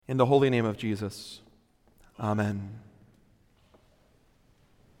In the holy name of Jesus, amen.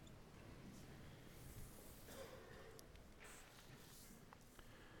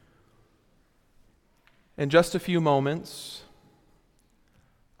 In just a few moments,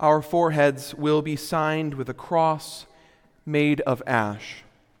 our foreheads will be signed with a cross made of ash.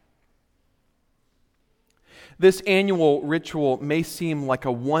 This annual ritual may seem like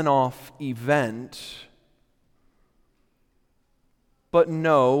a one-off event, but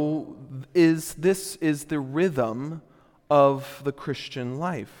no, this is the rhythm of the Christian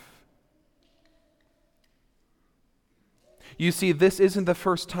life. You see, this isn't the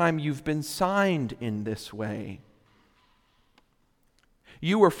first time you've been signed in this way.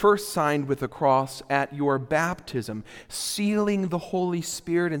 You were first signed with the cross at your baptism, sealing the Holy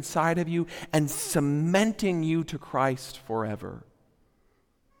Spirit inside of you and cementing you to Christ forever.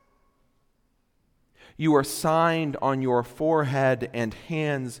 You are signed on your forehead and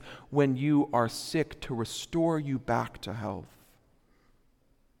hands when you are sick to restore you back to health.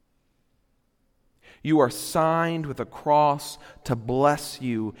 You are signed with a cross to bless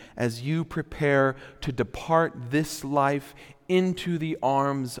you as you prepare to depart this life into the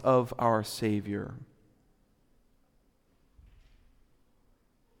arms of our Savior.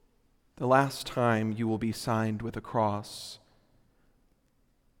 The last time you will be signed with a cross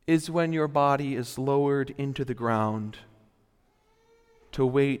is when your body is lowered into the ground to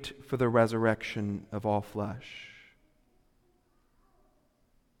wait for the resurrection of all flesh.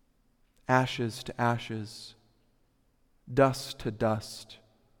 Ashes to ashes, dust to dust,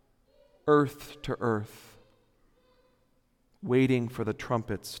 earth to earth, waiting for the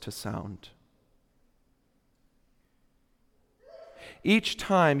trumpets to sound. Each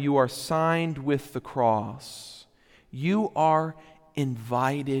time you are signed with the cross, you are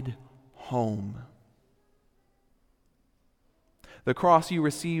invited home. The cross you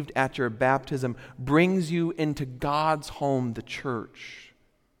received at your baptism brings you into God's home, the church.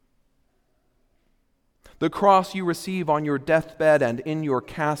 The cross you receive on your deathbed and in your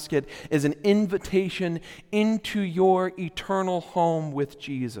casket is an invitation into your eternal home with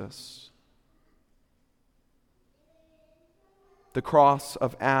Jesus. The cross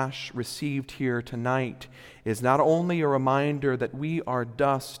of ash received here tonight is not only a reminder that we are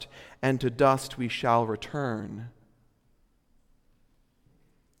dust and to dust we shall return,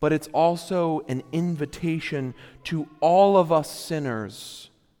 but it's also an invitation to all of us sinners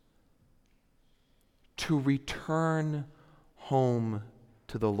to return home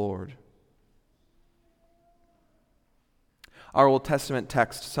to the Lord. Our Old Testament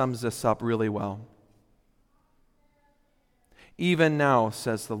text sums this up really well. Even now,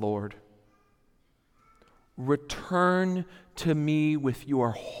 says the Lord, return to me with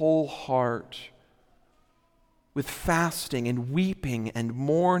your whole heart, with fasting and weeping and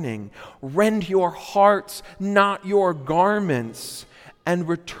mourning. Rend your hearts, not your garments, and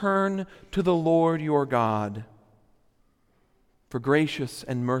return to the Lord your God. For gracious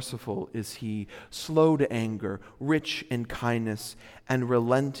and merciful is he, slow to anger, rich in kindness, and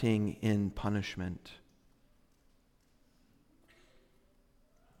relenting in punishment.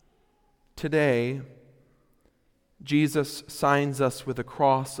 Today, Jesus signs us with a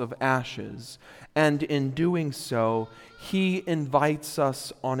cross of ashes, and in doing so, he invites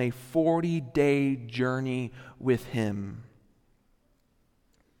us on a 40-day journey with him.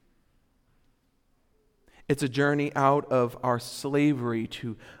 It's a journey out of our slavery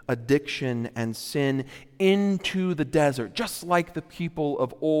to addiction and sin into the desert, just like the people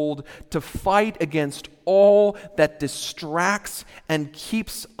of old, to fight against all that distracts and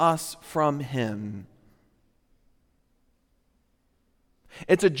keeps us from him.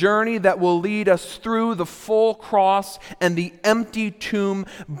 It's a journey that will lead us through the full cross and the empty tomb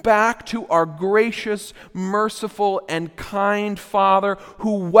back to our gracious, merciful, and kind Father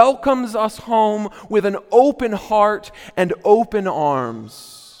who welcomes us home with an open heart and open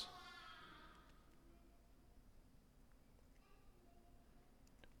arms.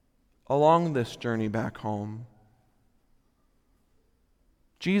 Along this journey back home,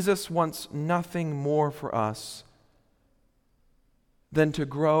 Jesus wants nothing more for us than to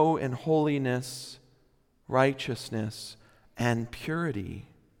grow in holiness, righteousness, and purity.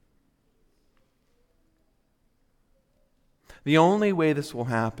 The only way this will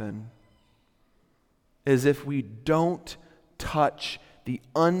happen is if we don't touch the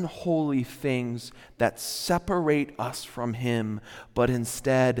unholy things that separate us from him, but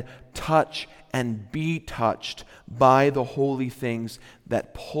instead touch and be touched by the holy things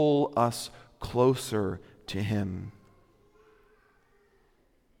that pull us closer to him.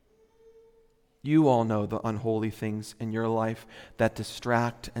 You all know the unholy things in your life that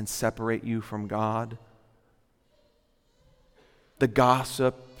distract and separate you from God. The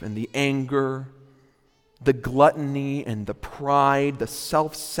gossip and the anger, the gluttony and the pride, the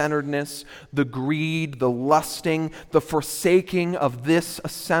self-centeredness, the greed, the lusting, the forsaking of this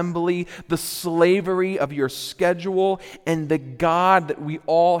assembly, the slavery of your schedule, and the God that we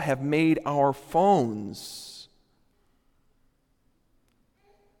all have made our phones.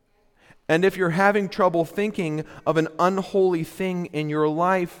 And if you're having trouble thinking of an unholy thing in your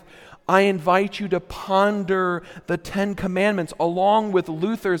life, I invite you to ponder the Ten Commandments along with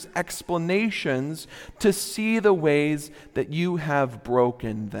Luther's explanations to see the ways that you have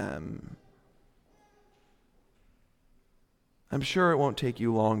broken them. I'm sure it won't take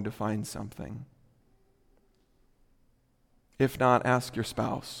you long to find something. If not, ask your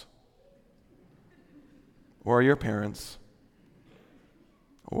spouse or your parents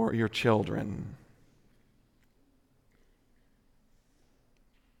or your children.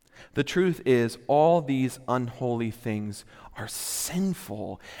 The truth is, all these unholy things are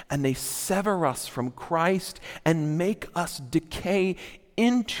sinful, and they sever us from Christ and make us decay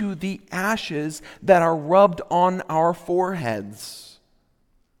into the ashes that are rubbed on our foreheads.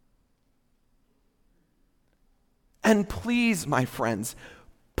 And please, my friends,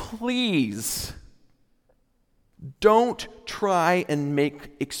 please, don't try and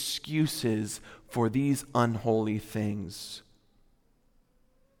make excuses for these unholy things.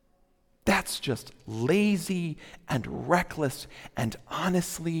 That's just lazy and reckless, and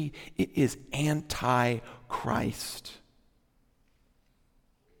honestly, it is anti-Christ.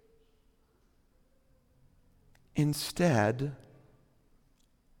 Instead,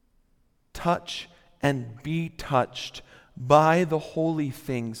 touch and be touched by the holy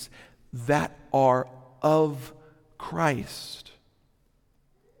things that are of Christ.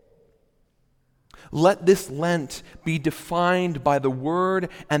 Let this Lent be defined by the Word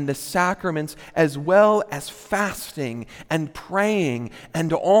and the sacraments, as well as fasting and praying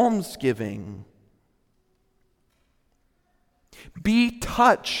and almsgiving. Be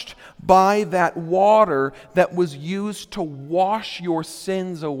touched by that water that was used to wash your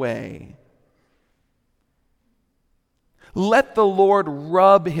sins away. Let the Lord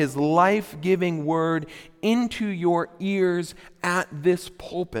rub His life-giving word into your ears at this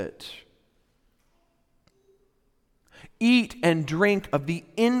pulpit. Eat and drink of the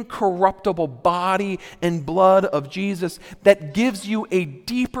incorruptible body and blood of Jesus that gives you a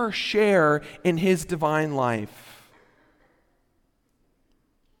deeper share in His divine life.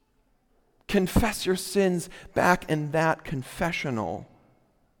 Confess your sins back in that confessional.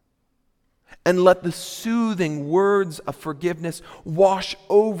 And let the soothing words of forgiveness wash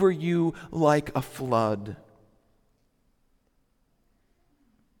over you like a flood.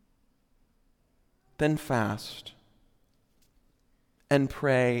 Then fast and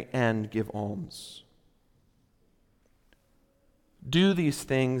pray and give alms. Do these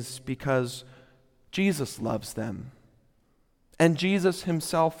things because Jesus loves them, and Jesus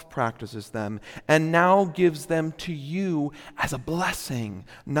Himself practices them, and now gives them to you as a blessing,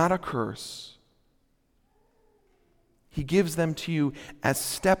 not a curse. He gives them to you as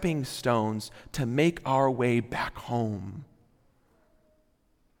stepping stones to make our way back home.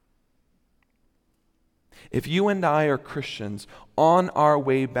 If you and I are Christians on our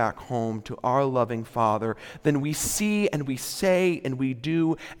way back home to our loving Father, then we see and we say and we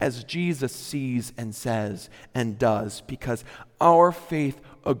do as Jesus sees and says and does, because our faith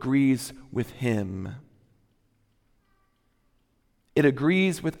agrees with Him. It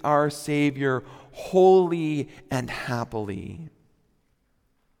agrees with our Savior wholly and happily.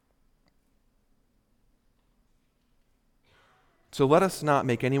 So let us not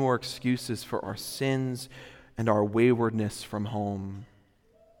make any more excuses for our sins and our waywardness from home.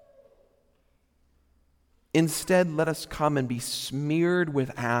 Instead, let us come and be smeared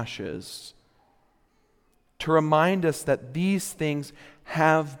with ashes to remind us that these things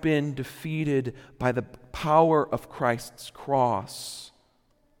have been defeated by the power of Christ's cross.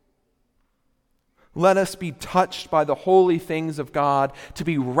 Let us be touched by the holy things of God, to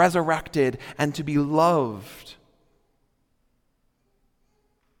be resurrected and to be loved.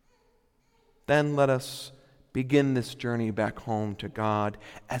 Then let us begin this journey back home to God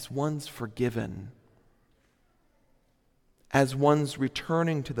as one's forgiven, as one's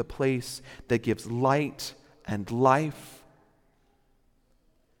returning to the place that gives light and life,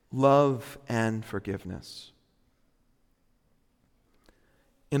 love and forgiveness.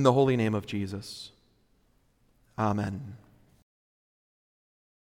 In the holy name of Jesus, amen.